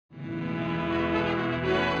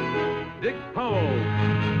Dick Powell.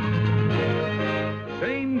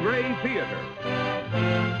 Zane Grey Theater.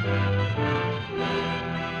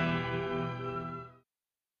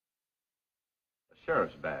 A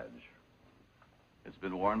sheriff's badge. It's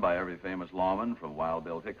been worn by every famous lawman from Wild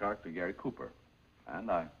Bill Hickok to Gary Cooper.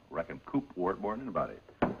 And I reckon Coop wore it more than anybody.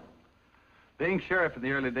 Being sheriff in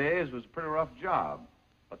the early days was a pretty rough job,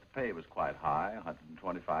 but the pay was quite high,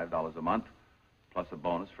 $125 a month, plus a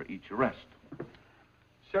bonus for each arrest.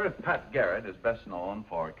 Sheriff Pat Garrett is best known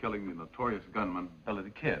for killing the notorious gunman Billy the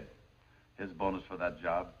Kid. His bonus for that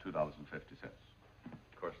job, $2.50. Of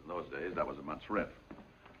course, in those days, that was a month's rent.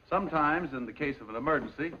 Sometimes, in the case of an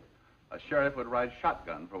emergency, a sheriff would ride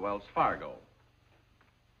shotgun for Wells Fargo.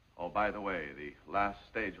 Oh, by the way, the last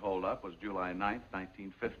stage holdup was July 9th,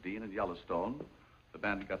 1915 in Yellowstone. The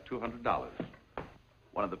bandit got $200.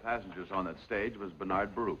 One of the passengers on that stage was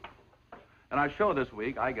Bernard Baruch. In our show this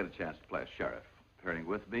week, I get a chance to play a sheriff. Appearing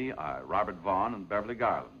with me are Robert Vaughn and Beverly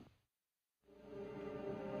Garland.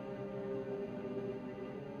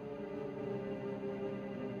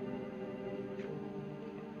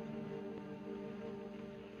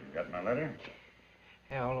 You got my letter?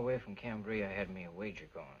 Yeah, all the way from Cambria, I had me a wager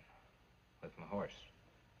going with my horse.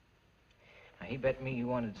 Now, he bet me you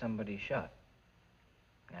wanted somebody shot.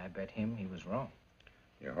 And I bet him he was wrong.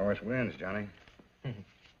 Your horse wins, Johnny. And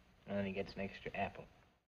then he gets an extra apple.